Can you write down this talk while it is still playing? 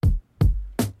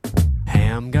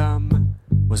Gum Gum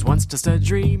was once just a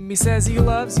dream. He says he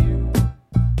loves you.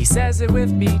 He says it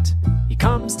with meat. He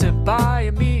comes to buy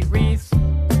a meat wreath,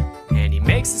 and he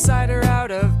makes a cider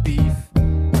out of beef.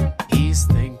 He's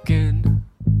thinking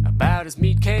about his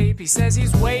meat cape. He says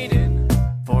he's waiting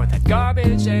for that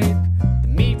garbage ape. The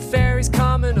meat fairy's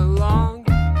coming along.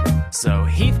 So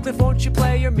Heathcliff, won't you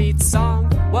play your meat song?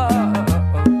 Whoa.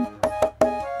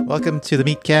 Welcome to the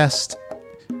Meatcast.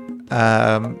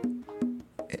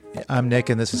 I'm Nick,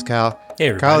 and this is Kyle. Hey,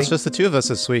 everybody. Kyle, it's just the two of us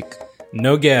this week.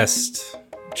 No guest.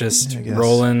 Just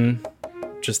rolling.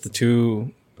 Just the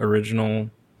two original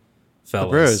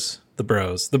fellas. The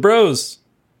bros. The bros.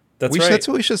 That's right. That's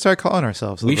what we should start calling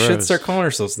ourselves. We should start calling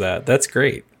ourselves that. That's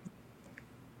great.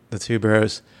 The two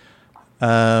bros.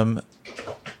 Well,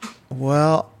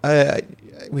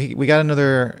 we got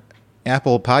another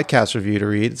Apple podcast review to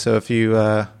read. So if you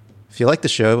like the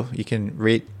show, you can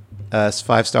rate us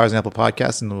 5 stars on Apple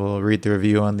Podcasts, and we'll read the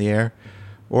review on the air,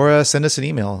 or send us an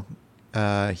email.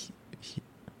 What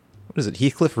is it?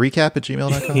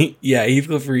 HeathcliffRecap@gmail.com. Yeah,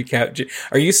 Heathcliff Recap.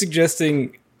 Are you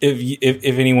suggesting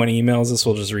if anyone emails us,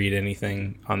 we'll just read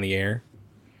anything on the air?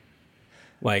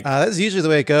 Like that's usually the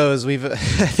way it goes. I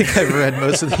think I've read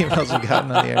most of the emails we've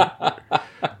gotten on the air.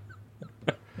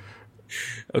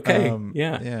 Okay.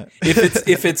 Yeah.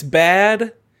 If it's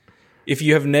bad, if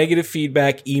you have negative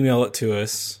feedback, email it to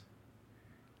us.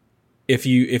 If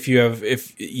you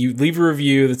leave a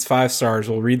review that's 5 stars,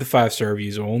 we'll read the 5-star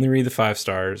reviews. We'll only read the 5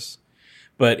 stars.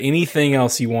 But anything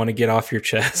else you want to get off your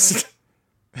chest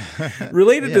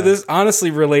related to this,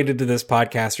 honestly related to this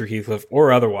podcast or Heathcliff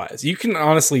or otherwise, you can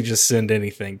honestly just send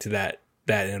anything to that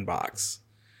inbox.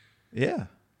 Yeah.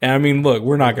 And I mean, look,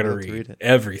 we're not going to read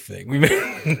everything. We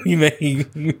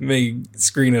may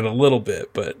screen it a little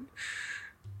bit, but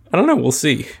I don't know. We'll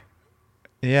see.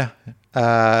 Yeah.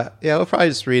 We'll probably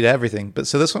just read everything. But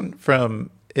so this one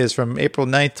is from April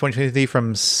 9th, 2023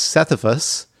 from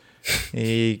Sethifus.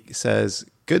 He says,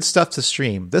 "Good stuff to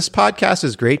stream. This podcast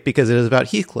is great because it is about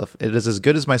Heathcliff. It is as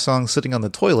good as my song Sitting on the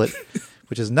Toilet,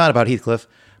 which is not about Heathcliff.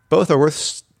 Both are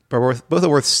worth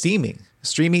steaming.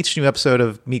 Stream each new episode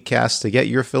of Meatcast to get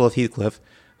your fill of Heathcliff.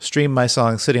 Stream my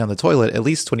song Sitting on the Toilet at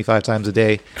least 25 times a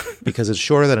day because it's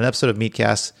shorter than an episode of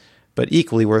Meatcast, but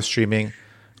equally worth streaming.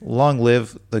 Long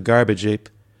live the garbage ape."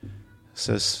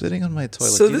 So Sitting on my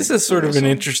toilet. So this is sort of an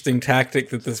interesting tactic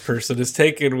that this person has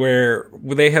taken, where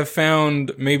they have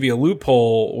found maybe a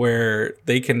loophole where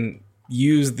they can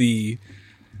use the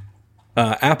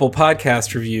Apple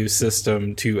Podcast review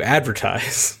system to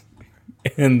advertise,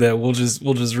 and we'll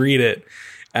just read it,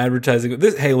 advertising.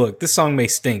 Hey, look, this song may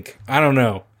stink. I don't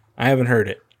know. I haven't heard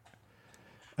it.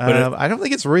 But I don't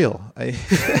think it's real. I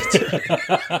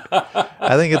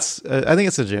think it's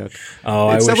a joke. Oh,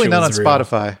 it's definitely not on real.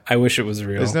 Spotify. I wish it was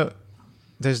real.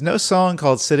 There's no song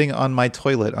called "Sitting on My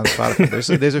Toilet" on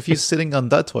Spotify. There's a few "Sitting on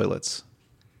the Toilets,"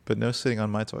 but no "Sitting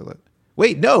on My Toilet."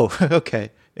 Wait, no.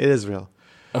 Okay, it is real.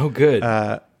 Oh, good.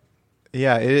 But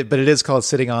it is called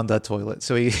 "Sitting on the Toilet."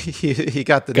 So he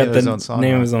got the name of his own song.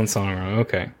 Name of his own song wrong.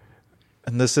 Okay.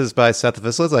 And this is by Seth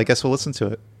Visslet. I guess we'll listen to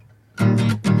it.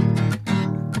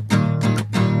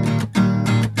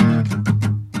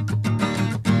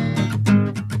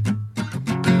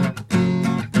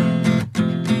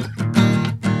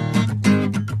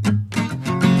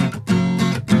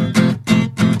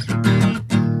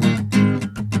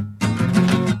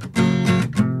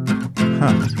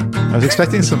 I was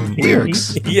expecting some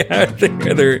lyrics. Yeah,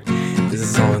 this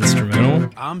is all instrumental.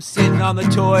 I'm sitting on the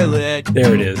toilet,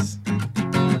 There it is.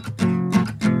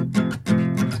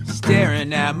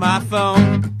 staring at my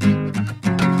phone.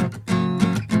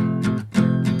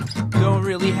 Don't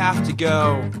really have to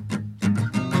go.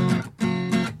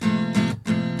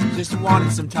 Just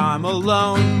wanted some time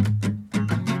alone.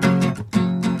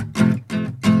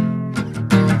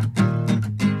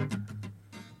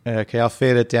 Okay, I'll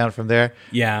fade it down from there.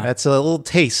 Yeah. That's a little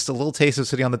taste of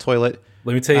Sitting on the Toilet.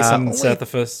 Let me tell you something,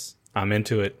 Sethifus. I'm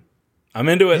into it.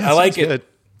 Yeah, I like it. Good.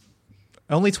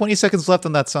 Only 20 seconds left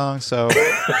on that song, so look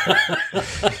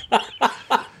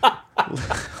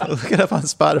it up on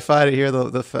Spotify to hear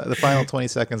the final 20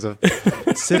 seconds of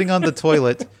Sitting on the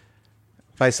Toilet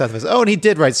by Seth. Oh, and he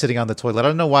did write Sitting on the Toilet. I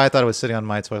don't know why I thought it was Sitting on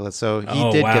My Toilet, so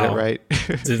he did get it right.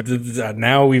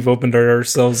 Now we've opened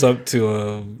ourselves up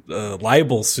to a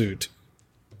libel suit.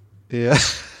 Yeah.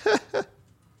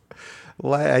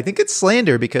 I think it's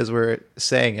slander because we're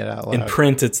saying it out loud. In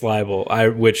print, it's libel,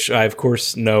 which I, of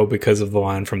course, know because of the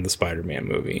line from the Spider-Man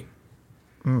movie.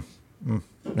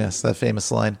 Yes, that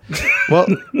famous line. Well,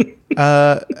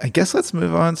 I guess let's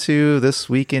move on to This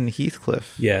Week in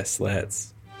Heathcliff. Yes,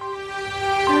 let's.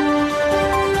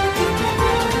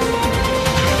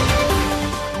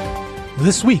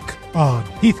 This week on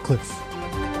Heathcliff.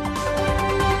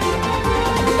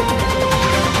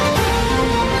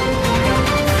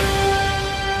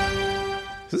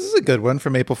 This is a good one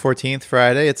from April 14th,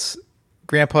 Friday. It's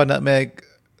Grandpa Nutmeg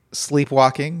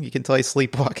sleepwalking. You can tell he's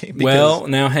sleepwalking. Well,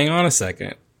 now hang on a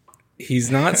second. He's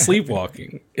not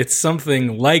sleepwalking. It's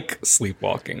something like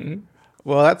sleepwalking.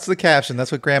 Well, that's the caption.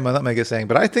 That's what Grandma Nutmeg is saying.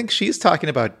 But I think she's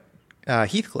talking about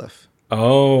Heathcliff.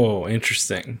 Oh,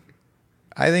 interesting.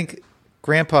 I think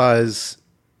Grandpa is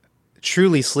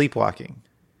truly sleepwalking.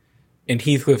 And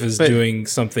Heathcliff is doing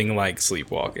something like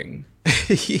sleepwalking.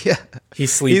 Yeah.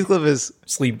 Heathcliff is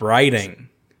sleep riding.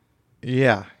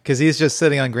 Yeah, because he's just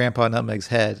sitting on Grandpa Nutmeg's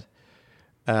head.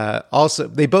 Also,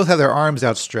 they both have their arms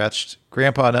outstretched.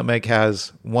 Grandpa Nutmeg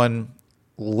has one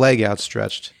leg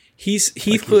outstretched.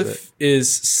 Heathcliff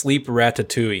is sleep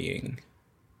ratatouilleing,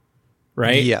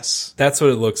 right? Yes. That's what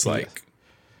it looks like. Yes.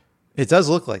 It does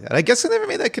look like that. I guess I never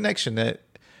made that connection. That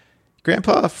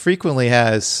Grandpa frequently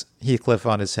has Heathcliff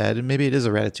on his head, and maybe it is a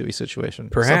Ratatouille situation.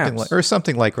 Perhaps.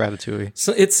 Something like Ratatouille.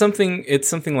 So it's something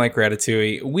like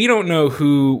Ratatouille. We don't know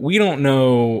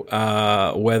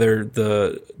whether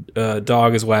the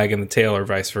dog is wagging the tail or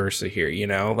vice versa here, you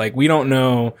know? Like, we don't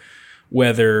know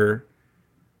whether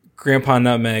Grandpa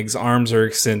Nutmeg's arms are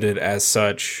extended as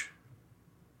such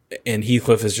and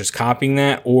Heathcliff is just copying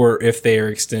that, or if they are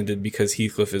extended because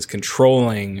Heathcliff is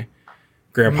controlling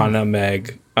Grandpa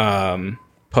Nutmeg,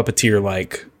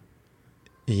 puppeteer-like.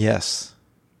 Yes.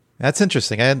 That's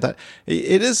interesting. I hadn't thought.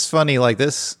 It is funny, like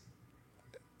the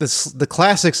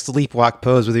classic sleepwalk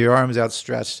pose with your arms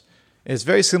outstretched is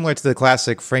very similar to the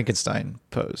classic Frankenstein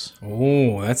pose.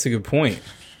 Oh, that's a good point.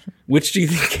 Which do you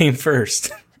think came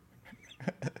first?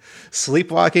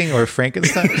 Sleepwalking or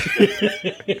Frankenstein?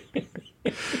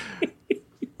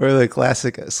 Or the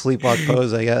classic sleepwalk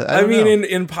pose, I guess. I mean,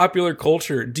 in popular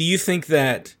culture, do you think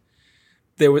that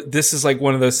this is like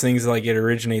one of those things like it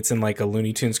originates in like a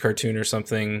Looney Tunes cartoon or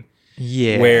something?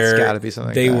 Yeah, where it's got to be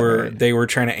something. They were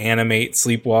trying to animate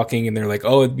sleepwalking, and they're like,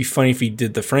 "Oh, it'd be funny if he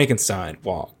did the Frankenstein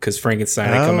walk because Frankenstein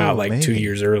had come out like 2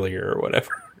 years earlier or whatever."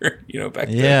 You know, back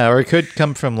then. Yeah, or it could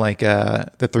come from like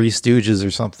the Three Stooges or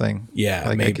something. Yeah,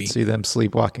 like maybe. I could see them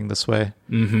sleepwalking this way.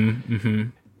 Mm-hmm. Mm-hmm.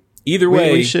 Either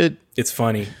way, we should. It's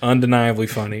funny, undeniably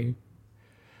funny.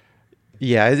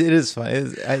 Yeah, it is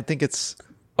funny. I think it's.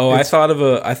 Oh, I thought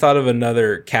of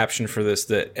another caption for this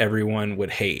that everyone would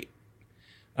hate.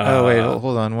 Oh wait,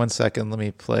 hold on 1 second. Let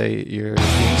me play your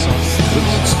theme song.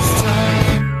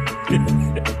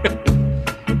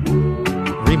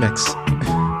 Remix.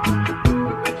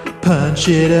 Punch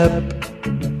it up.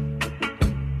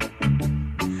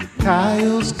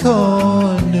 Kyle's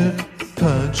Corner.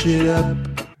 Punch it up.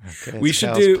 Okay, we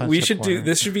should do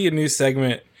this should be a new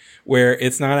segment where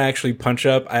it's not actually punch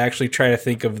up. I actually try to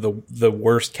think of the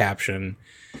worst caption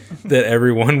that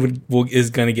everyone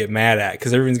is going to get mad at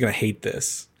because everyone's going to hate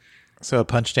this. So a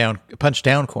punch down corner.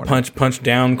 Punch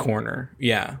down corner.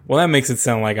 Yeah. Well, that makes it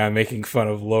sound like I'm making fun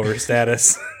of lower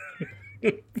status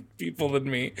people than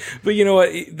me. But you know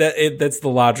what? That's the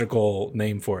logical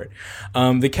name for it.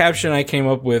 The caption I came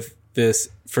up with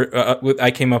for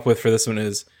this one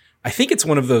is, I think it's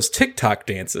one of those TikTok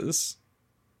dances.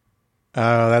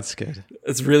 Oh, that's good.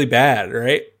 It's really bad,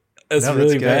 right? It's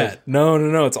really bad.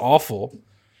 No, it's awful.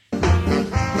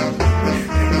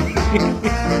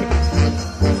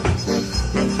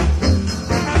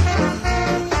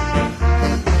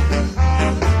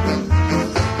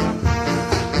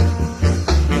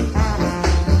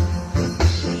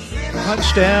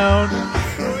 Punch down.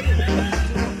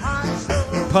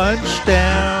 Punch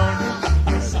down.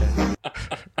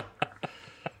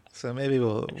 So maybe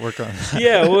we'll work on that.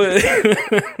 Yeah, well,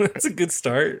 that's a good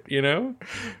start, you know?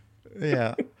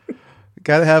 Yeah.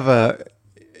 Got to have a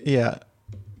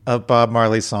Bob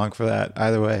Marley song for that,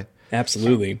 either way.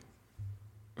 Absolutely.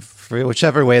 For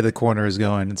whichever way the corner is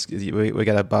going, we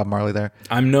got a Bob Marley there.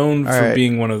 I'm known for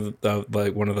being one of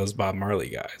those Bob Marley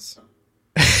guys.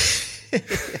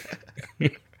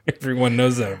 Everyone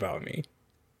knows that about me.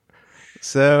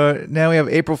 So now we have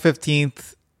April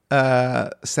 15th,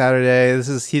 Saturday. This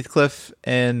is Heathcliff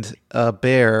and a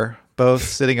bear both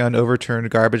sitting on overturned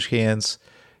garbage cans.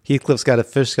 Heathcliff's got a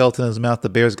fish skeleton in his mouth. The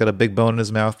bear's got a big bone in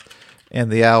his mouth.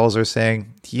 And the owls are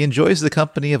saying he enjoys the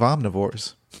company of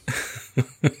omnivores.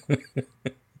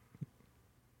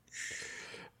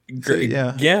 So,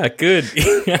 yeah, good.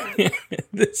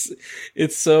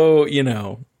 It's so, you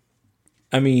know,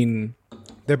 I mean,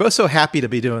 they're both so happy to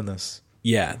be doing this.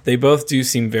 Yeah, they both do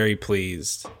seem very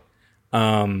pleased.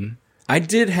 I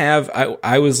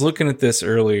was looking at this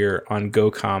earlier on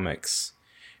Go Comics,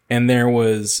 and there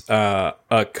was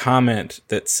a comment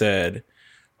that said,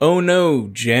 "Oh no,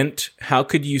 Gent, how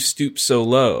could you stoop so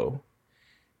low?"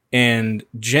 And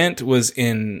Gent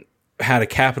had a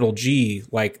capital G,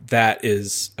 like that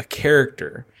is a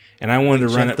character. And I wanted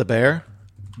to run it. The bear?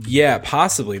 Yeah,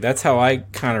 possibly. That's how I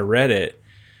kind of read it.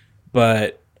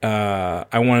 But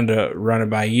I wanted to run it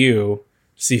by you,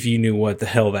 see if you knew what the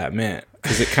hell that meant,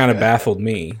 because it kind of baffled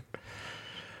me.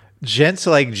 Gent,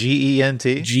 like Gent?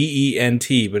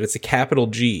 Gent, but it's a capital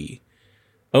G.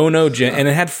 Oh no, Gent. And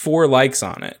it had 4 likes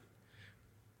on it,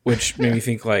 which made me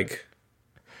think like,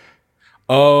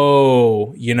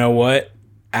 oh, you know what?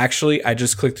 Actually, I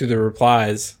just clicked through the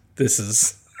replies. This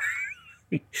is...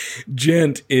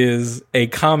 Gent is a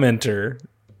commenter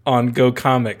on Go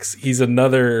Comics. He's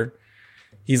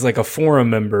like a forum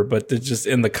member, but they're just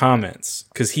in the comments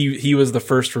because he was the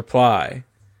first reply.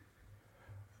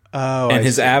 Oh, and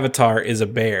his avatar is a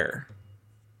bear.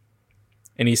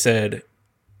 And he said,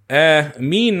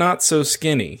 me not so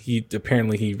skinny. He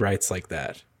writes like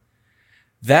that.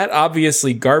 That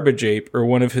obviously Garbage Ape or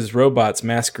one of his robots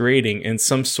masquerading in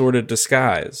some sort of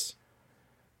disguise.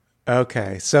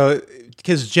 Okay, so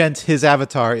because Gent, his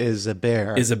avatar is a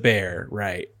bear. Is a bear,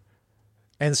 right.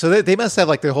 And so they must have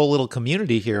like their whole little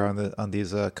community here on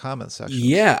these comment sections.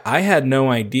 Yeah, I had no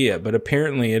idea, but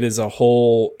apparently it is a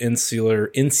whole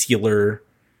insular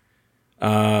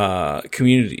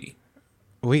community.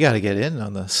 We got to get in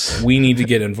on this. We need to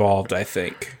get involved, I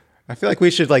think. I feel like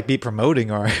we should like be promoting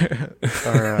our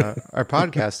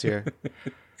podcast here.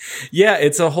 Yeah,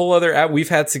 it's a whole other app. We've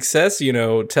had success,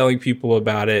 telling people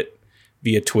about it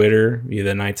via Twitter, via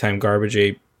the Nighttime Garbage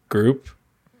Ape group.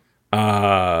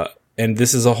 And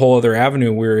this is a whole other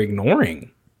avenue we're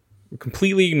ignoring. We're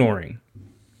completely ignoring.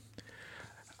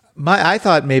 I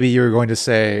thought maybe you were going to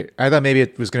say, I thought maybe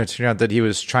it was going to turn out that he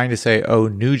was trying to say, oh,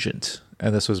 Nugent.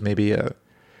 And this was maybe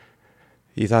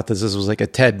he thought this was like a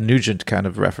Ted Nugent kind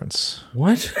of reference.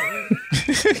 What?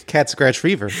 Cat scratch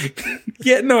fever.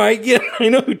 I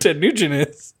know who Ted Nugent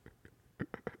is.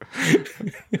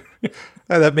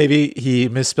 I thought maybe he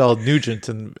misspelled Nugent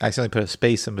and accidentally put a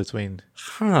space in between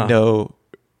no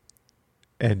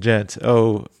and gent.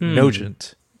 Oh,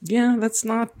 Nogent. Yeah, that's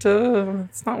not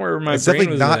where my brain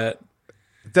was at.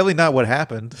 Definitely not what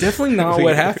happened. Definitely not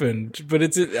what happened. But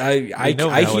it's I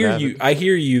hear you. I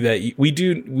hear you that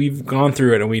we've gone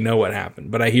through it and we know what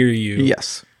happened. But I hear you.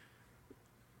 Yes.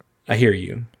 I hear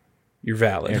you. You're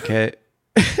valid. Okay.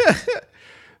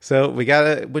 So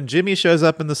when Jimmy shows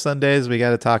up in the Sundays, we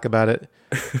gotta talk about it.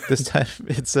 This time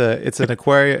it's an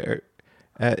aquarium.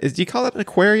 Do you call it an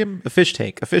aquarium? A fish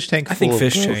tank. A fish tank. I think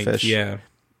fish tank. Fish. Yeah.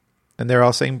 And they're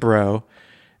all saying bro.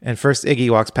 And first Iggy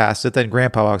walks past it, then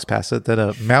Grandpa walks past it, then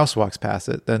a mouse walks past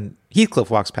it, then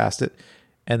Heathcliff walks past it,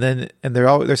 and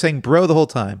they're saying bro the whole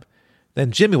time.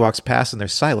 Then Jimmy walks past and they're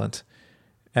silent.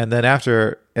 And then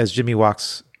as Jimmy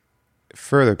walks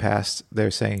further past,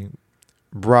 they're saying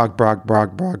brog brog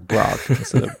brog brog brog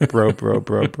instead of bro bro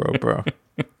bro bro bro.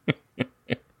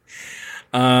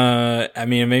 I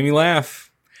mean, it made me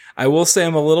laugh. I will say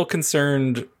I'm a little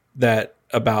concerned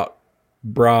about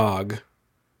brog.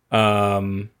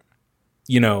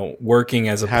 Working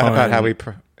as a pun. About how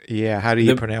how do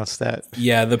you pronounce that?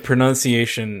 Yeah, the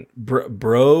pronunciation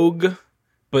brogue,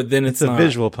 but then it's a not,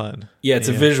 visual pun. Yeah, it's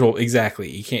a visual. Exactly.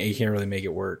 You can't really make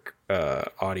it work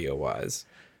audio wise.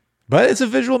 But it's a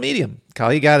visual medium,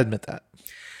 Kyle. You gotta admit that.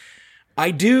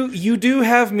 I do. You do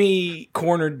have me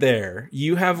cornered there.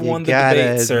 You have won the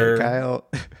debate, sir. Kyle.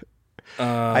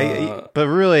 But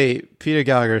really, Peter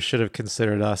Gallagher should have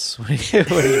considered us when he made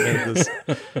this.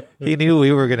 He knew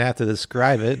we were going to have to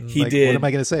describe it. And he did. What am I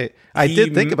going to say? I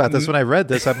did think about this when I read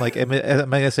this. I'm like, am I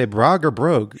going to say brog or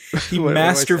brogue? He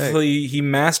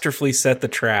masterfully set the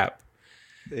trap.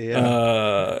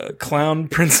 Yeah. Clown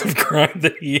prince of crime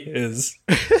that he is.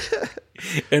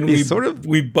 And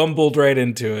we bumbled right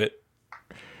into it.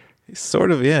 He's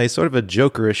sort of a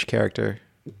Jokerish character.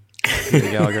 Peter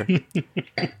Gallagher.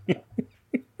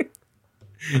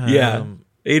 Yeah,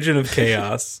 Agent of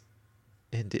Chaos.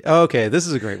 Indeed. Oh, okay, this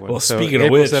is a great one. Well, speaking of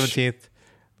which, April 17th,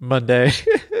 Monday.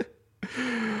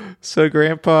 So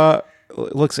Grandpa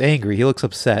looks angry. He looks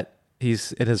upset.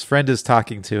 And his friend is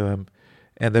talking to him,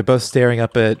 and they're both staring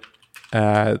up at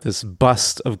this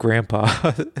bust of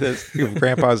Grandpa,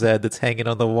 Grandpa's head that's hanging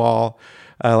on the wall.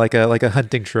 Like a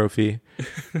hunting trophy,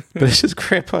 but it's just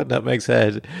Grandpa Nutmeg's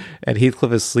head, and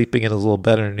Heathcliff is sleeping in his little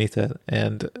bed underneath it.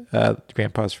 And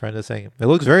Grandpa's friend is saying, "It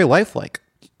looks very lifelike,"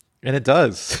 and it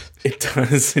does. It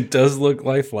does. It does look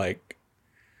lifelike,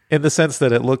 in the sense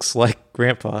that it looks like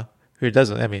Grandpa, who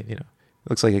doesn't. I mean, it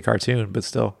looks like a cartoon, but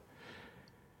still.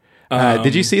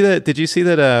 Did you see that? Did you see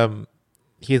that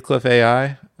Heathcliff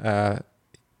AI?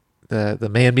 the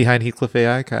man behind Heathcliff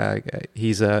AI,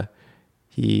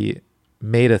 he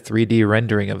made a 3D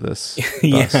rendering of this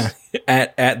bus.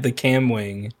 at the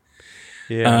Camwing.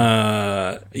 He's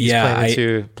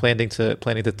planning to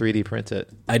 3D print it.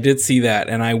 I did see that,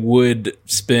 and I would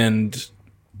spend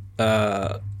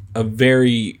a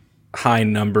very high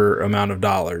amount of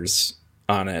dollars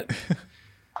on it.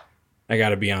 I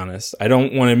gotta be honest. I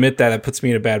don't want to admit that it puts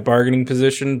me in a bad bargaining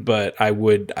position, but I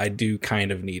do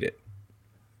kind of need it.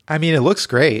 I mean, it looks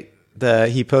great.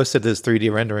 He posted this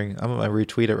 3D rendering. I'm gonna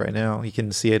retweet it right now. You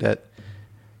can see it at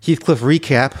Heathcliff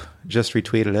Recap. Just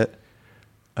retweeted it.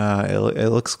 It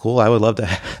looks cool. I would love to.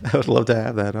 I would love to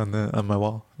have that on my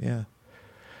wall. Yeah.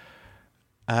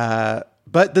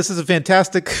 But this is a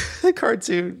fantastic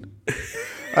cartoon.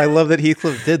 I love that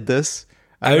Heathcliff did this.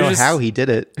 I don't know how he did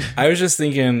it. I was just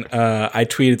thinking. I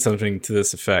tweeted something to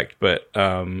this effect, but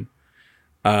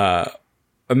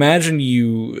imagine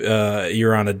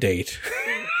you're on a date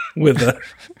with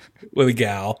a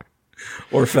gal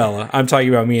or fella. I'm talking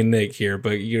about me and Nick here,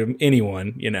 but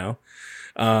anyone,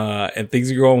 and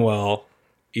things are going well.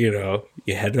 You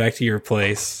head back to your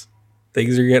place.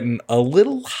 Things are getting a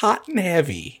little hot and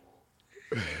heavy.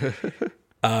 Okay,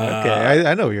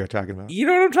 I know what you're talking about. You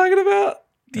know what I'm talking about?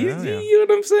 Do you know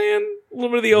what I'm saying? A little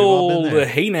bit of the old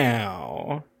hey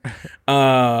now.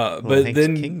 But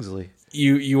then Kingsley.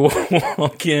 You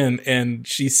walk in and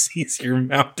she sees your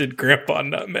mounted Grandpa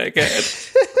Nutmeg head.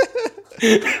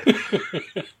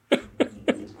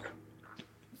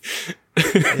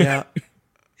 Yeah.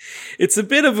 It's a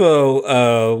bit of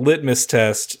a litmus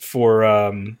test for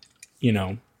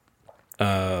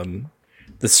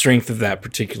the strength of that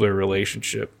particular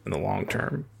relationship in the long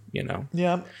term,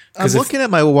 Yeah. I'm looking at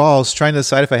my walls trying to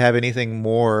decide if I have anything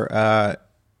more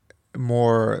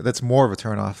that's more of a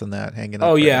turnoff than that hanging up.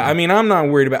 Oh yeah, I mean, I'm not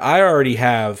worried about. I already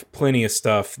have plenty of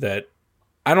stuff that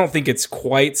I don't think it's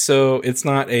quite so. It's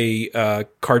not a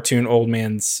cartoon old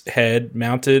man's head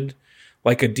mounted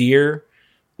like a deer,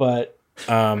 but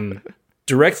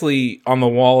directly on the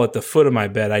wall at the foot of my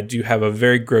bed, I do have a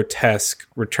very grotesque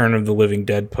Return of the Living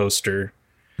Dead poster.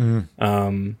 And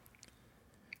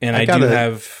I do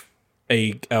have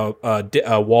a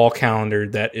wall calendar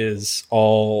that is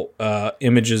all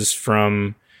images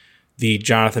from the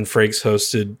Jonathan Frakes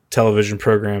hosted television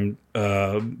program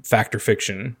Fact or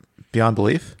Fiction. Beyond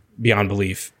Belief? Beyond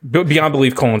Belief. Beyond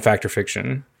Belief : Fact or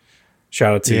Fiction.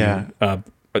 Shout out to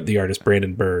the artist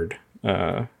Brandon Bird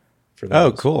for that.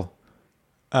 Oh, cool.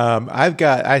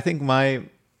 I think my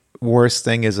worst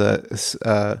thing is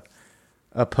a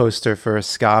poster for a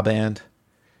ska band.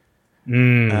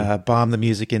 Bomb the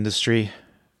music industry.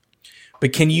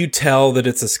 But can you tell that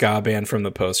it's a ska band from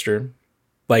the poster?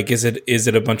 Like, is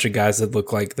it a bunch of guys that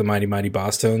look like the Mighty Mighty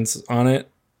Boss Tones on it?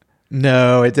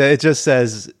 No, it just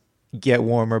says "Get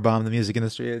Warmer, Bomb the Music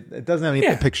Industry." It doesn't have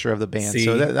any picture of the band. See,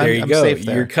 so there you go. Safe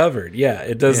there. You're covered. Yeah,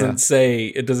 it doesn't say.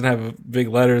 It doesn't have big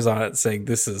letters on it saying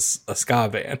this is a ska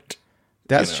band.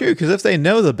 That's true, because if they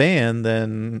know the band,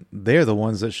 then they're the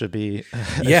ones that should be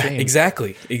ashamed. Yeah,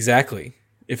 exactly.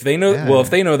 If they know, if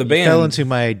they know the band, fell into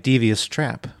my devious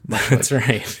trap. That's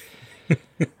right.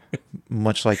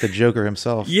 Much like the Joker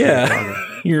himself. Yeah,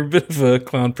 you're a bit of a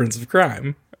clown prince of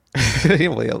crime. A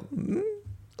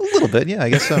little bit, yeah, I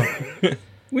guess so.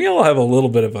 We all have a little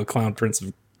bit of a clown prince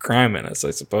of crime in us,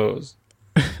 I suppose.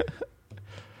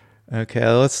 Okay,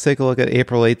 let's take a look at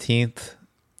April 18th,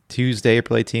 Tuesday,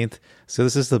 April 18th. So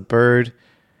this is the bird.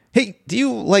 Hey, do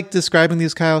you like describing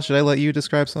these, Kyle? Should I let you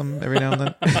describe some every now and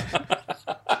then?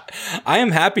 I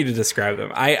am happy to describe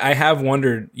them. I have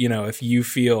wondered, if you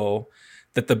feel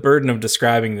that the burden of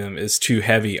describing them is too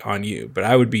heavy on you, but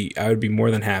I would be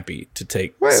more than happy to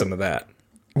take some of that.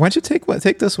 Why don't you take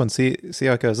this one? See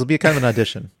how it goes. It'll be kind of an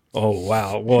audition. Oh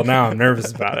wow! Well, now I'm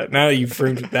nervous about it. Now that you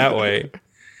framed it that way.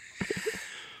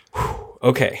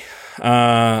 Okay,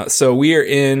 so we are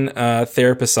in a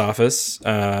therapist's office,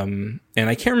 and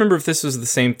I can't remember if this was the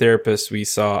same therapist we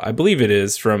saw. I believe it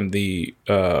is from the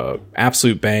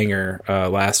absolute banger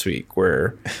last week,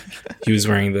 where he was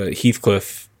wearing the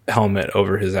Heathcliff helmet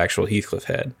over his actual Heathcliff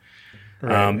head.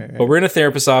 Right. But we're in a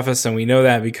therapist's office, and we know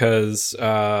that because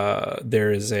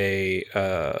there is a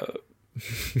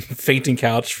fainting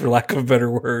couch, for lack of a better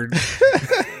word,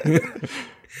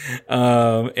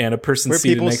 and a person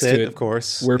seated next to it, of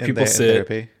course, where people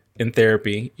sit in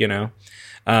therapy,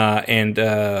 and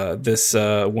this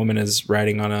woman is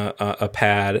writing on a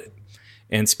pad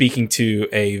and speaking to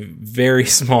a very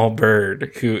small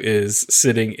bird who is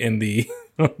sitting in the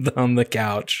on the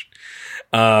couch.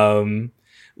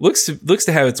 looks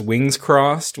to have its wings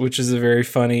crossed, which is a very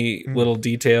funny little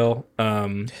detail.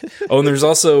 And there's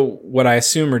also what I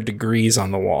assume are degrees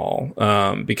on the wall,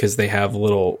 because they have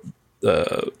little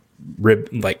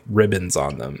ribbons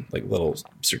on them, like little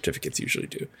certificates usually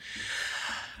do.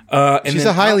 And she's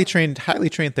a highly trained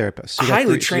therapist.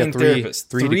 Therapist.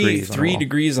 Three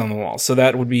degrees on the wall. So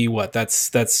that would be what?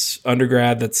 That's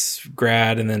undergrad, that's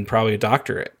grad, and then probably a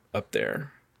doctorate up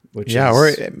there.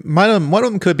 Or one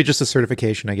of them could be just a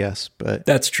certification, I guess. But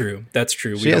that's true.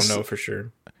 We don't know for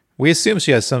sure. We assume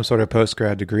she has some sort of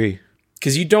post-grad degree.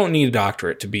 Because you don't need a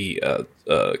doctorate to be a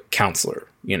counselor,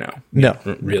 you know. No.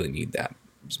 You don't really need that,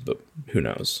 but who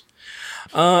knows.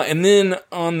 And then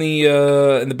on the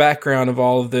in the background of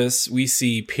all of this, we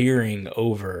see peering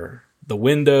into the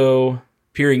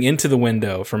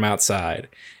window from outside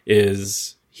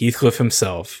is Heathcliff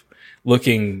himself,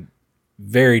 looking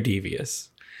very devious.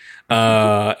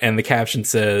 And the caption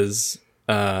says,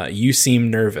 "You seem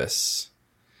nervous."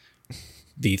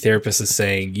 The therapist is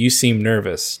saying, "You seem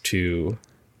nervous," to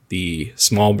the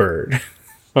small bird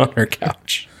on her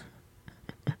couch.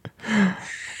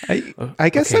 I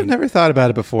guess I've never thought about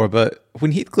it before, but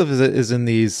when Heathcliff is in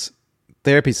these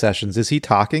therapy sessions, is he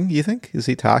talking, you think? Is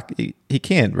he talk? He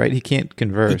can't, right? He can't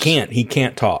converse. He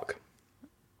can't talk.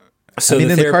 So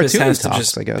the therapist has to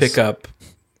just pick up.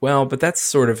 Well, but that's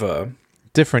sort of a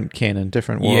different canon,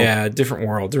 different world. Yeah, different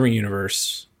world, different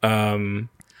universe. I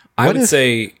would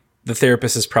say the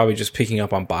therapist is probably just picking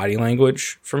up on body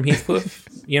language from Heathcliff,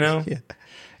 you know? Yeah.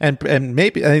 And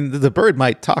maybe, I mean, the bird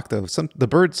might talk, though. The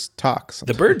birds talk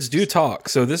sometimes. The birds do talk.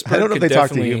 So this bird, I don't know if they talk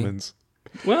to humans.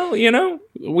 Well, you know,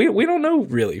 we don't know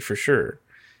really for sure.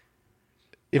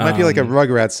 It might be like a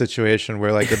Rugrats situation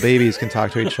where like the babies can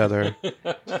talk to each other.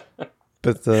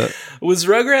 But was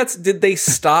Rugrats, did they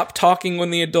stop talking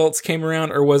when the adults came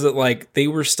around, or was it like they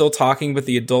were still talking but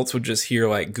the adults would just hear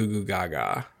like goo goo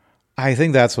gaga? I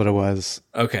think that's what it was.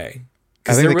 Okay.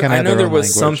 I know there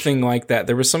was something like that.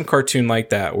 There was some cartoon like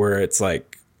that where it's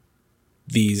like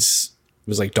it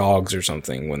was like dogs or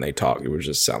something when they talk. It would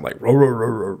just sound like roar, roar,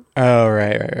 roar, roar. Oh,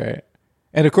 right.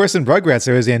 And of course in Rugrats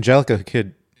there was Angelica who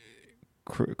could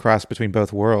cross between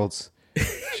both worlds.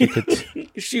 She could.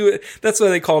 That's why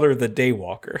they called her the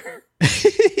Daywalker.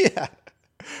 Yeah.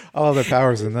 All the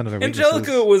powers and none of their weaknesses.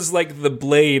 Angelica was like the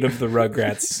Blade of the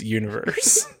Rugrats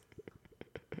universe.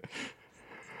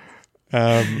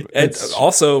 And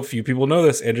also, few people know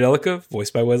this. Angelica,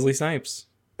 voiced by Wesley Snipes.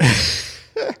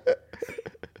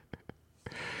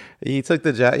 He took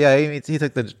the job. Yeah,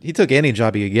 he took any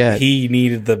job he could get. He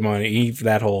needed the money.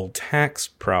 That whole tax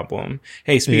problem.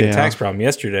 Hey, speaking of tax problem,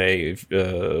 yesterday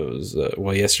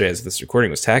yesterday as this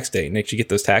recording was tax day. Nick, did you get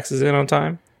those taxes in on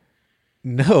time?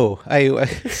 No, I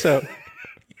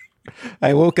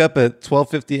woke up at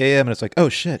 12:50 a.m. and it's like, oh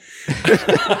shit.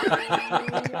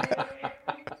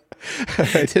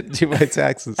 I didn't do my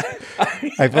taxes.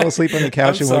 I fell asleep on the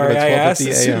couch and woke up at 12:50 a.m. I asked,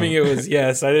 assuming it was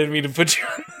yes. I didn't mean to put you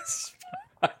on the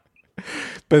spot.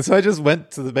 But so I just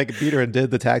went to the computer and did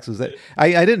the taxes.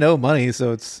 I didn't owe money,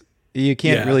 so you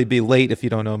can't really be late if you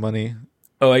don't owe money.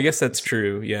 Oh, I guess that's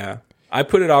true. Yeah, I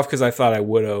put it off because I thought I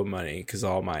would owe money because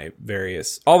all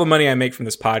the money I make from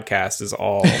this podcast is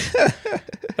all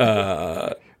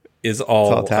it's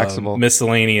all taxable,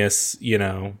 miscellaneous. You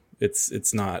know,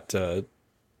 it's not.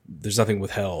 There's nothing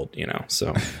withheld, you know.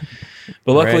 So,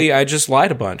 but luckily, I just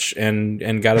lied a bunch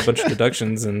and got a bunch of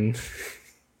deductions, and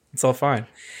it's all fine.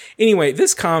 Anyway,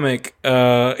 this comic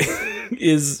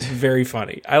is very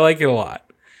funny. I like it a lot.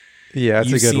 Yeah, it's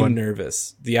a good one. You seem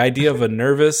nervous. The idea of a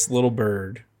nervous little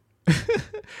bird.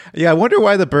 Yeah, I wonder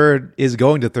why the bird is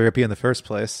going to therapy in the first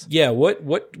place. Yeah,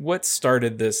 what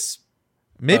started this?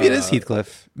 Maybe it is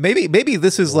Heathcliff. Maybe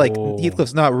this is like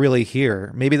Heathcliff's not really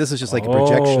here. Maybe this is just like a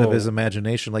projection of his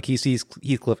imagination. Like he sees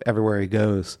Heathcliff everywhere he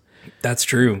goes. That's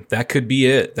true. That could be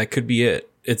it.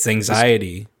 It's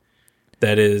anxiety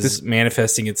that is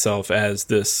manifesting itself as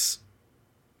this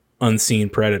unseen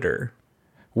predator.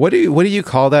 What do you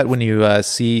call that when you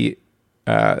see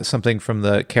something from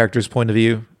the character's point of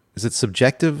view? Is it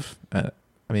subjective? I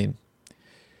mean,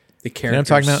 the characters. You know what I'm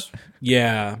talking about?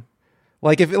 Yeah.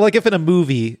 Like if in a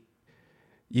movie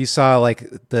you saw like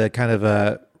the kind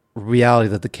of reality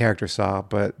that the character saw,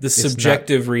 but the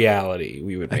subjective reality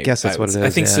we would. I guess that's what it is.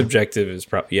 I think subjective is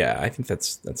probably. Yeah, I think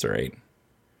that's right.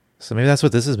 So maybe that's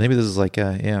what this is. Maybe this is like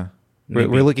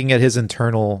we're looking at his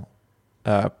internal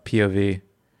POV.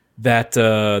 That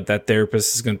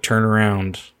therapist is going to turn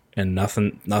around and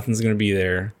nothing's going to be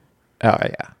there. Oh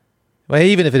yeah. Well,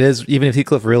 even if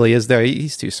Heathcliff really is there,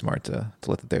 he's too smart to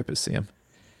let the therapist see him.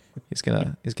 He's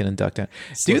gonna duck down.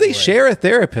 Do they share a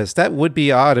therapist? That would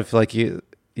be odd if like you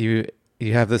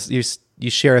you have this. You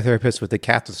share a therapist with the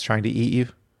cat that's trying to eat you.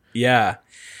 Yeah,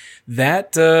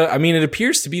 that. I mean, it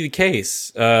appears to be the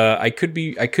case. I could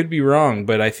be wrong,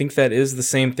 but I think that is the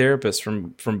same therapist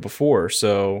from before.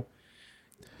 So,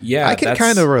 yeah, I can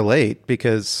kind of relate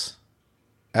because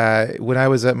when I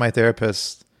was at my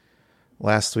therapist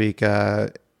last week,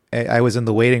 I was in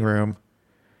the waiting room,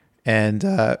 and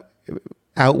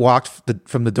out walked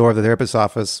from the door of the therapist's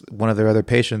office one of their other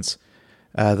patients.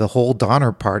 The whole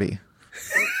Donner Party.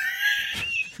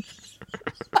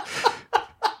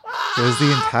 It was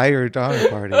the entire Donner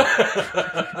Party.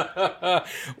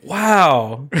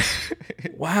 Wow.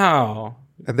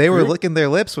 And they were licking their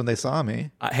lips when they saw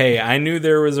me. Hey, I knew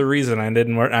there was a reason I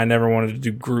never wanted to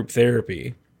do group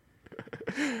therapy.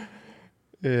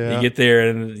 Yeah. You get there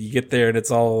and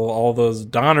it's all those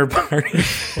Donner Party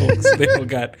folks. They all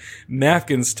got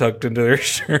napkins tucked into their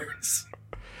shirts.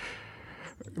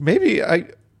 Maybe I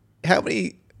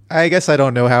guess I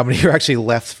don't know how many are actually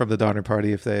left from the Donner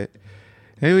Party.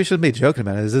 Maybe we shouldn't be joking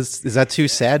about it. Is that too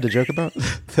sad to joke about?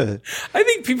 I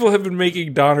think people have been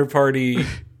making Donner Party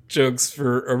jokes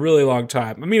for a really long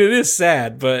time. I mean, it is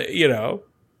sad, but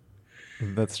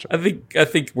that's true. I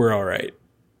think we're all right.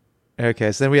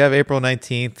 Okay, so then we have April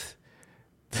 19th.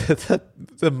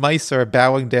 The mice are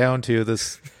bowing down to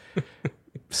this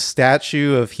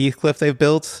statue of Heathcliff they've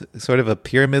built, sort of a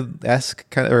pyramid-esque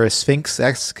kind of, or a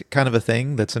sphinx-esque kind of a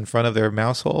thing that's in front of their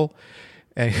mouse hole.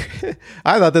 And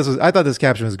I thought this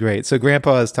caption was great. So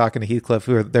Grandpa is talking to Heathcliff,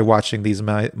 they're watching these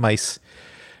mice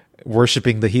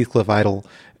worshiping the Heathcliff idol,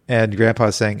 and Grandpa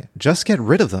is saying, "Just get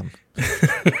rid of them."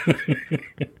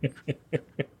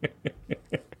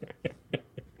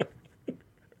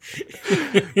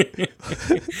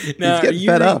 Now, he's getting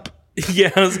fed up.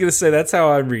 Yeah, I was gonna say that's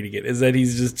how I'm reading it. Is that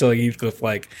he's just telling Heathcliff,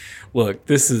 like, "Look,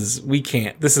 this is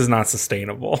not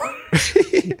sustainable."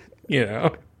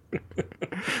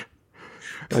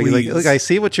 Look, I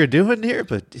see what you're doing here,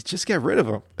 but just get rid of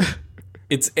them.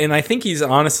 And I think he's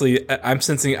honestly, I'm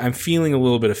feeling a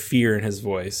little bit of fear in his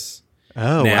voice.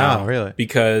 Oh, now, wow, really?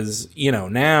 Because,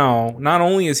 now, not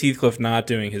only is Heathcliff not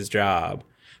doing his job,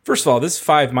 first of all, this is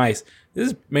 5 mice.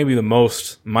 This is maybe the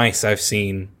most mice I've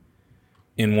seen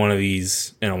in one of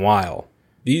these in a while.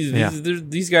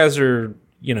 These guys are,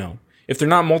 if they're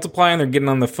not multiplying, they're getting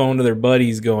on the phone to their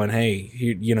buddies going,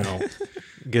 "Hey,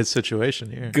 good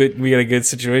situation here. Good, we got a good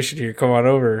situation here. Come on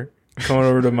over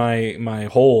to my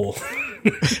hole."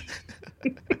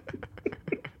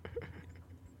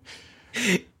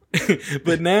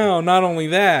 But now, not only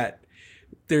that,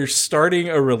 they're starting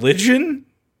a religion.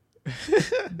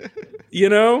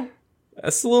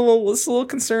 That's a little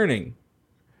concerning.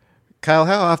 Kyle,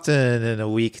 how often in a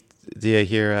week do you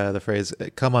hear the phrase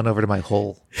 "come on over to my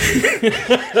hole"?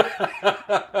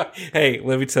 Hey,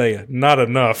 let me tell you, not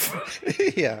enough.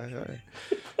 Yeah,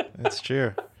 that's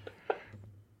true.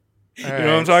 You know what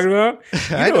I'm talking about?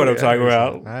 You know what I'm talking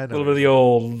about. I know. A little bit of the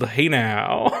old "hey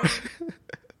now."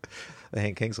 The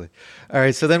Hank Kingsley. All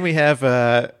right, so then we have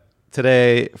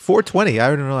today 420. I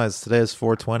didn't realize today is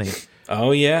 420.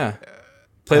 Oh yeah,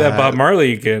 play that Bob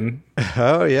Marley again.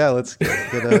 Oh yeah, let's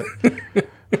get a.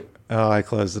 Oh, I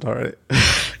closed it already.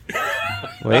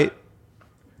 Wait,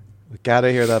 we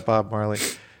gotta hear that Bob Marley.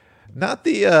 Not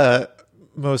the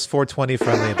most 420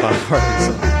 friendly Bob Marley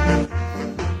song.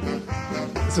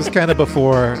 This is kind of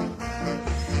before.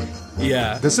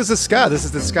 Yeah, this is the ska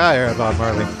era of Bob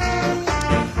Marley.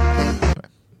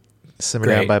 Simmer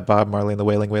Down by Bob Marley and the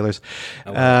Wailing Wailers.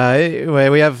 Anyway,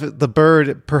 we have the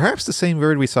bird, perhaps the same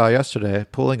bird we saw yesterday,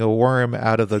 pulling a worm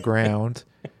out of the ground.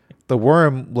 The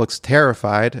worm looks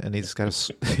terrified, and he's got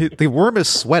the worm is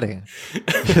sweating.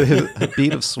 A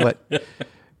bead of sweat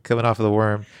coming off of the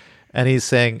worm. And he's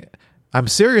saying, "I'm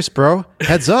serious, bro.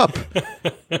 Heads up."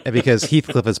 And because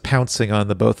Heathcliff is pouncing on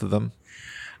the both of them.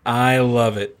 I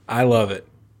love it. I love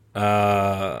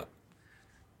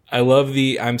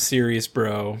the "I'm serious,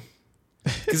 bro."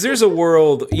 Because there's a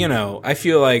world, I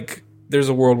feel like there's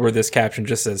a world where this caption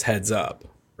just says "heads up,"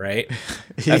 right?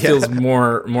 That feels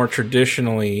more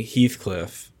traditionally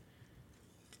Heathcliff.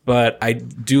 But I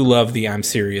do love the "I'm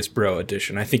serious, bro"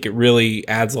 edition. I think it really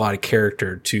adds a lot of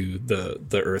character to the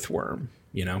earthworm.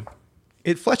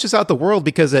 It fleshes out the world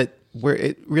because it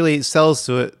really sells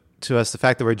to us the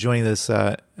fact that we're joining this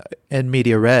en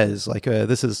media res. Like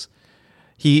this is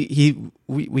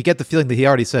we get the feeling that he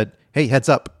already said, "Hey, heads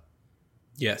up."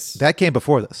 Yes. That came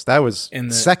before this. That was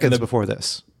seconds before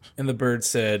this. And the bird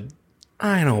said,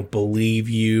 "I don't believe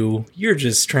you. You're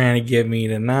just trying to get me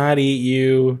to not eat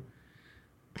you.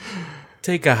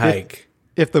 Take a hike."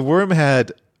 If the worm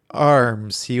had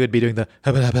arms, he would be doing the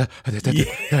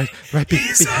right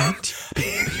behind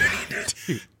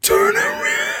Turn around.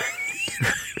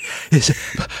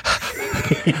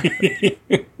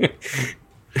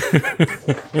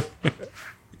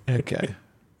 Okay.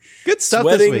 Good stuff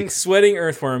this week. Sweating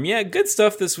earthworm. Yeah, good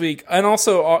stuff this week. And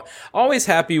also, always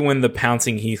happy when the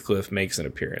pouncing Heathcliff makes an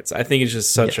appearance. I think it's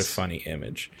just such a funny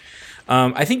image.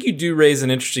 I think you do raise an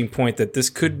interesting point that this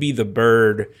could be the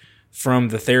bird from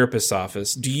the therapist's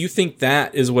office. Do you think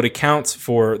that is what accounts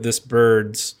for this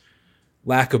bird's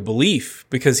lack of belief?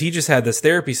 Because he just had this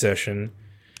therapy session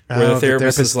where the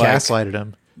therapist is like, gaslighted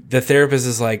him. The therapist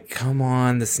is like, come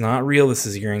on, this is not real. This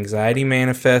is your anxiety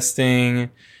manifesting.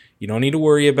 You don't need to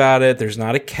worry about it. There's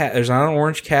not an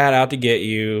orange cat out to get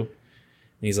you. And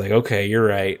he's like, okay, you're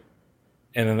right.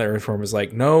 And then the earthworm is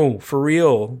like, no, for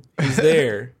real. He's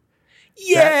there.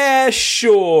 Yeah,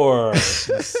 sure.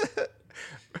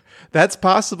 That's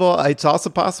possible. It's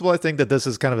also possible, I think, that this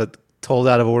is kind of a told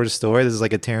out of order story. This is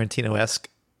like a Tarantino-esque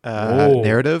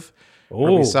narrative.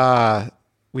 Where we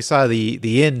saw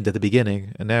the end at the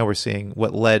beginning, and now we're seeing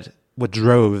what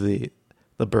drove the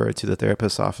bird to the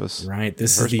therapist's office. Right.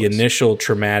 This is the initial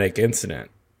traumatic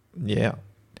incident. Yeah.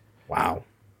 Wow.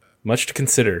 Much to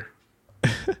consider.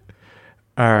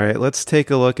 All right, let's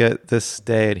take a look at this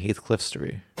day in Heathcliff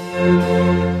story.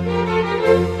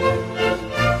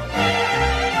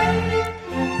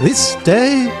 This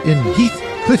day in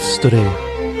Heathcliff story.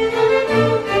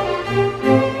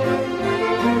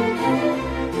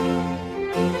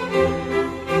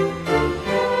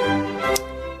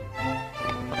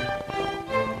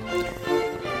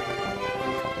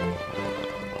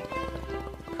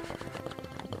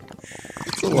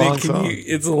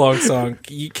 It's a long song.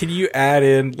 Can you add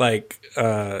in like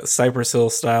Cypress Hill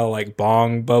style like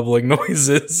bong bubbling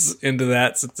noises into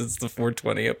that since it's the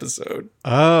 420 episode?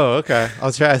 Oh, okay.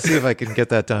 I'll try to see if I can get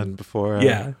that done before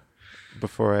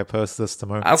I post this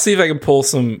tomorrow. I'll see if I can pull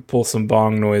some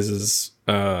bong noises.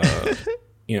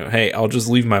 Hey, I'll just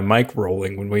leave my mic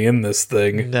rolling when we end this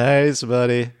thing. Nice,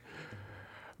 buddy.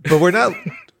 But we're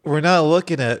not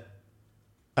looking at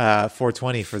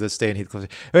 420 for this day in Heathcliff.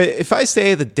 If I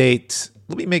say the date,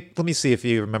 let me see if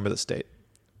you remember this date.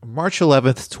 March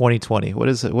 11th, 2020. What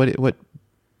is it? What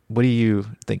do you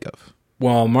think of?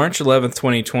 Well, March 11th,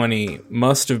 2020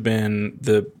 must have been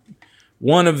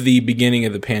one of the beginning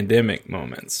of the pandemic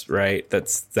moments, right?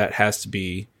 That has to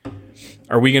be.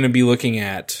 Are we going to be looking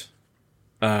at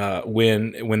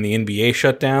when the NBA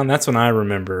shut down? That's when I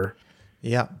remember.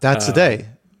 Yeah, that's the day.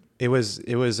 It was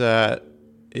that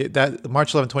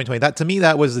March 11th, 2020. That to me,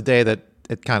 that was the day that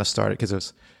it kind of started because it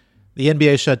was the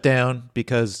NBA shut down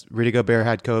because Rudy Gobert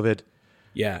had COVID.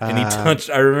 Yeah, and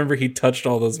I remember he touched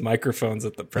all those microphones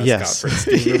at the press conference.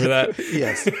 Do you remember that?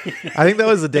 Yes. I think that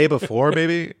was the day before,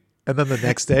 maybe. And then the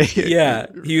next day. Yeah,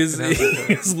 he was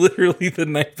literally the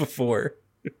night before.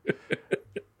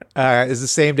 It's the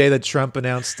same day that Trump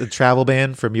announced a travel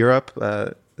ban from Europe,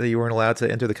 that you weren't allowed to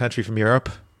enter the country from Europe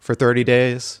for 30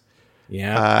 days.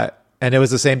 Yeah. And it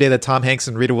was the same day that Tom Hanks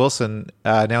and Rita Wilson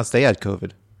announced they had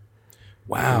COVID.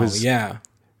 Wow. It was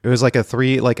like it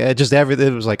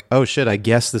was like, oh shit, I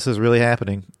guess this is really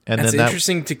happening. And it's then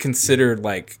interesting to consider,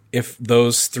 like, if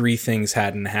those three things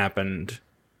hadn't happened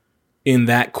in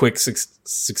that quick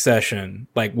succession,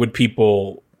 like, would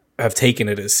people have taken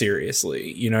it as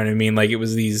seriously? You know what I mean? Like, it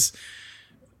was these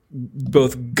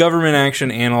both government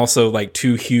action and also like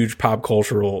two huge pop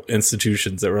cultural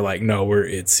institutions that were like, no,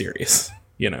 it's serious.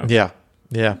 You know? Yeah.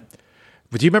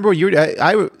 But do you remember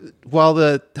while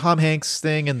the Tom Hanks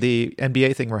thing and the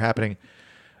NBA thing were happening,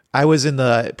 I was in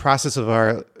the process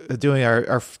of doing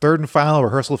our third and final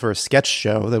rehearsal for a sketch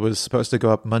show that was supposed to go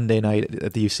up Monday night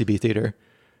at the UCB Theater.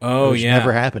 Oh, which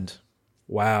never happened.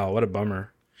 Wow, what a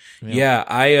bummer. Yeah,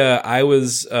 I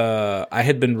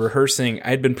had been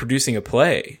producing a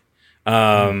play.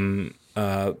 Play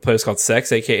was called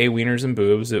Sex, aka Wieners and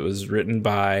Boobs. It was written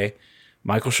by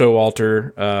Michael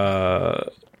Showalter,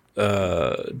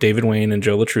 David Wayne, and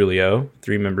Joe Latrulio,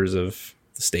 three members of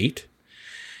the state.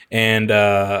 And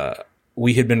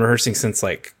we had been rehearsing since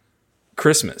like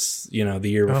Christmas, the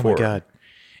year before. Oh my God.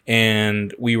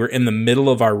 And we were in the middle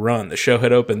of our run. The show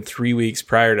had opened 3 weeks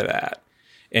prior to that.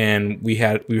 And we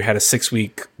had a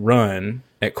 6-week run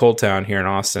at Cold Town here in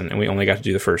Austin, and we only got to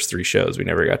do the first 3 shows. We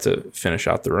never got to finish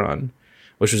out the run,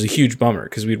 which was a huge bummer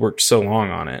because we'd worked so long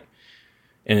on it.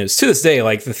 And it's to this day,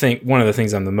 like one of the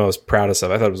things I'm the most proudest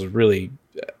of. I thought it was a really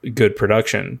good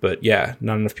production, but yeah,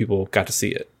 not enough people got to see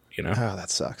it. Oh, that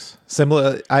sucks.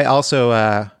 Similar. I also,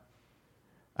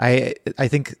 I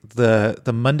think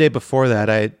the Monday before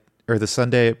that, or the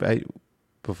Sunday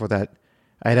before that,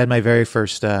 I had my very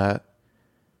first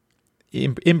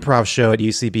improv show at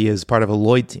UCB as part of a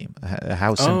Lloyd team, a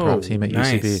house improv team at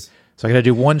UCB. So I got to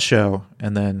do one show,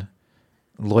 and then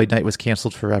Lloyd Knight was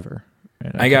canceled forever.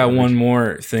 I got one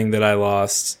more thing that I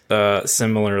lost.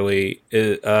 Similarly,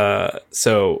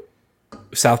 so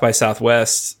South by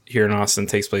Southwest here in Austin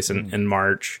takes place in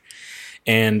March,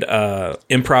 and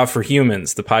Improv for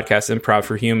Humans, the podcast Improv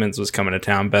for Humans, was coming to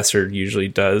town. Besser usually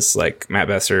does, like Matt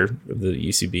Besser of the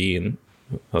UCB and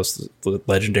host the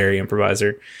legendary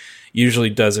improviser, usually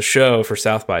does a show for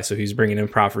South by. So he's bringing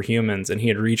Improv for Humans, and he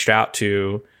had reached out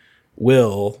to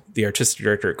Will, the artistic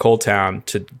director at Cold Town,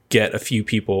 to get a few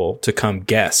people to come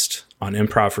guest on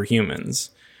Improv for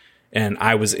Humans. And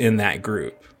I was in that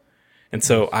group. And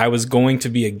so I was going to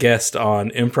be a guest on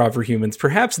Improv for Humans,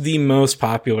 perhaps the most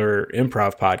popular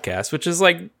improv podcast, which is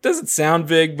like, doesn't sound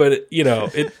big, but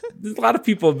a lot of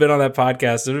people have been on that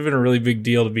podcast. It would have been a really big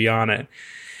deal to be on it.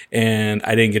 And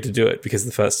I didn't get to do it because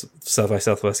the South by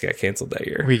Southwest got canceled that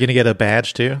year. Were you going to get a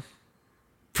badge too?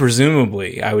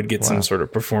 Presumably, I would get some sort of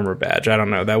performer badge. I don't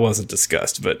know. That wasn't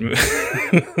discussed, but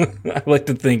I like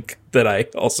to think that I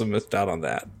also missed out on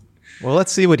that. Well,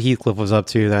 let's see what Heathcliff was up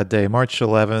to that day, March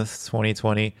 11th,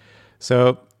 2020.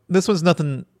 So this was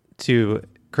nothing too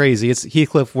crazy. It's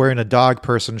Heathcliff wearing a dog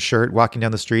person shirt, walking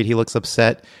down the street. He looks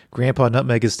upset. Grandpa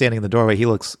Nutmeg is standing in the doorway. He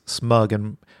looks smug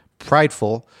and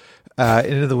prideful.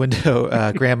 Into the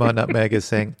window, Grandma Nutmeg is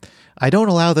saying, "I don't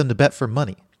allow them to bet for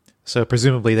money." So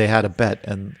presumably they had a bet,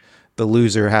 and the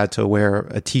loser had to wear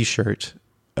a T-shirt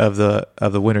of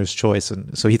the winner's choice,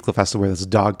 and so Heathcliff has to wear this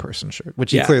dog person shirt,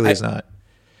 which he clearly is not.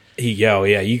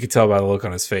 You could tell by the look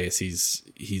on his face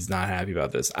he's not happy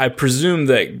about this. I presume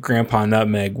that Grandpa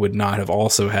Nutmeg would not have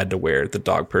also had to wear the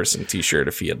dog person T-shirt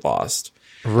if he had lost.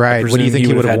 Right? What do you think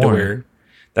he would have worn? To wear?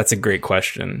 That's a great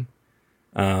question.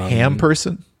 Ham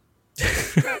person.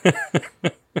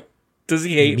 Does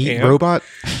he hate Meat ham? Robot?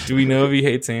 Do we know if he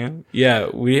hates ham? Yeah,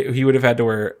 he would have had to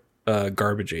wear a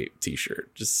Garbage Ape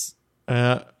T-shirt. Just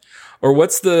or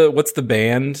what's the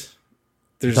band?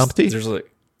 Dumpty? There's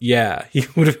he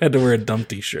would have had to wear a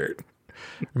Dumpty shirt.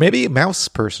 Maybe a Mouse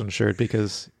person shirt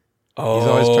because he's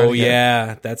always trying to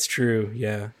get... that's true.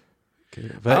 Yeah. Okay,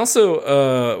 I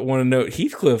also want to note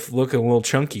Heathcliff looking a little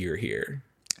chunkier here.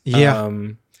 Yeah,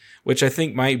 which I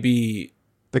think might be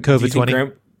the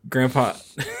COVID-20. Grandpa.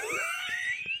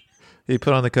 He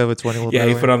put on the COVID-20 a little bit. Yeah,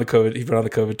 he put on the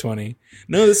COVID-20.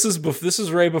 No, this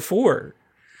was right before.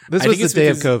 This was the day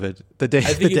of COVID. The day of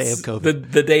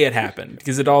COVID. The day it happened,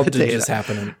 because it all did just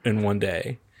happen in one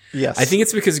day. Yes. I think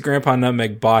it's because Grandpa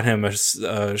Nutmeg bought him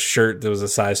a shirt that was a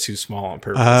size too small on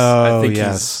purpose. Oh, I think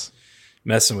he's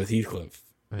messing with Heathcliff.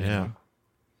 Yeah.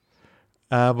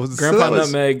 Grandpa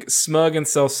Nutmeg, smug and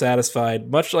self-satisfied,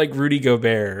 much like Rudy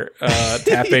Gobert,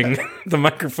 tapping the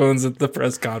microphones at the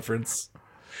press conference.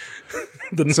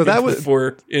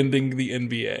 Before ending the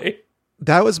NBA.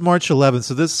 That was March 11th.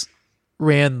 So this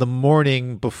ran the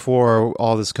morning before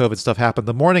all this COVID stuff happened.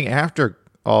 The morning after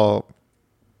all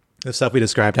the stuff we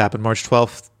described happened, March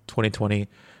 12th, 2020.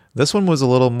 This one was a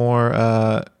little more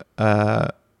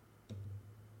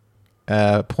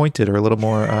pointed, or a little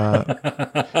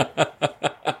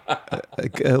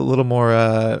more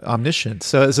omniscient.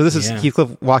 So this is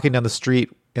Heathcliff walking down the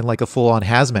street in like a full-on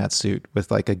hazmat suit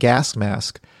with like a gas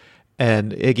mask.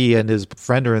 And Iggy and his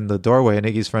friend are in the doorway, and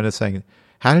Iggy's friend is saying,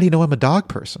 "How did he know I'm a dog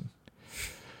person?"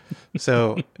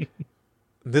 So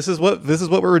this is what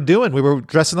we were doing. We were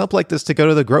dressing up like this to go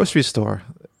to the grocery store.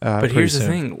 But here's the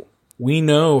thing: we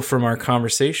know from our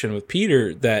conversation with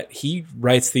Peter that he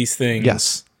writes these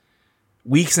things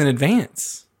weeks in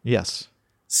advance. Yes.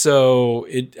 So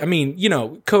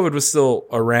COVID was still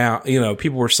around.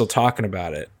 People were still talking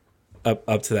about it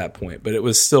up to that point, but it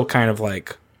was still kind of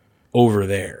like over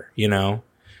there,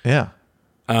 Yeah.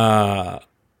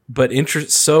 But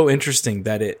so interesting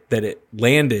that it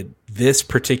landed this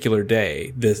particular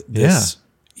day. This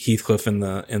Heathcliff in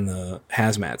the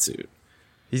hazmat suit.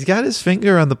 He's got his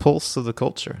finger on the pulse of the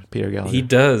culture, Peter Gallagher. He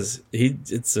does.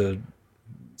 It's a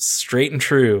straight and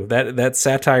true. That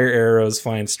satire arrow is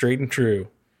flying straight and true.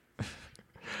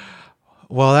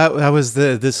 Well, that was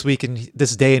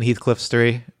this day in Heathcliff's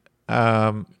story.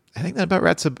 I think that about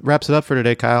wraps it up for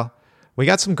today, Kyle. We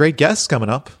got some great guests coming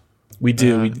up. We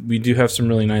do. We do have some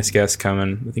really nice guests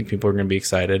coming. I think people are going to be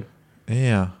excited.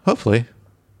 Yeah, hopefully.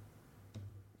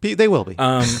 They will be.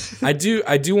 I do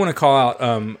want to call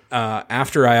out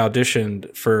after I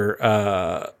auditioned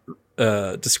for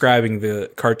describing the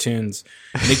cartoons,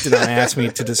 Nick did not ask me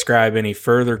to describe any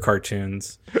further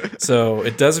cartoons. So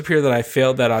it does appear that I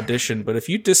failed that audition. But if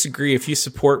you disagree, if you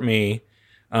support me,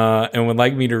 and would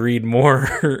like me to read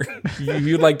more,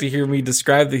 you'd like to hear me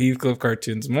describe the Heathcliff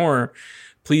cartoons more,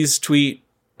 please tweet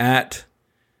at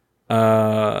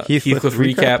Heathcliff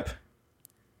Recap.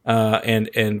 and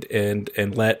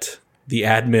let the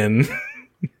admin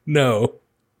know.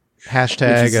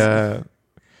 Hashtag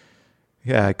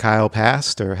Kyle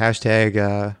passed, or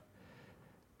hashtag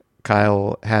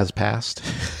Kyle has passed.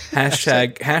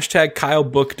 Hashtag Kyle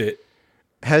booked it.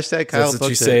 Hashtag Kyle That's what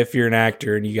you say if you're an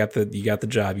actor and you got the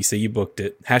job. You say you booked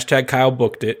it. Hashtag Kyle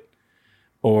booked it,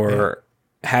 or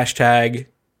hashtag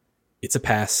it's a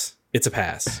pass. It's a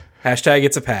pass. Hashtag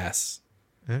it's a pass.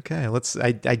 Okay,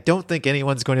 I don't think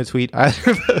anyone's going to tweet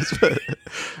either of those, but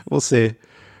we'll see.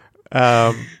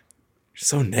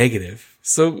 So negative.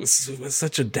 So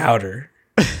such a doubter.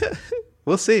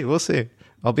 We'll see.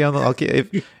 I'll be on the. I'll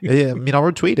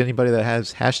retweet anybody that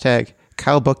has hashtag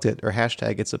Kyle booked it or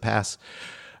hashtag it's a pass.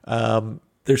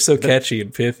 They're so catchy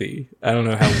and pithy. I don't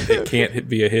know how it can't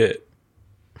be a hit.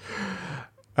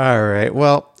 All right.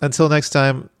 Well, until next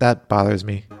time, that bothers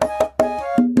me.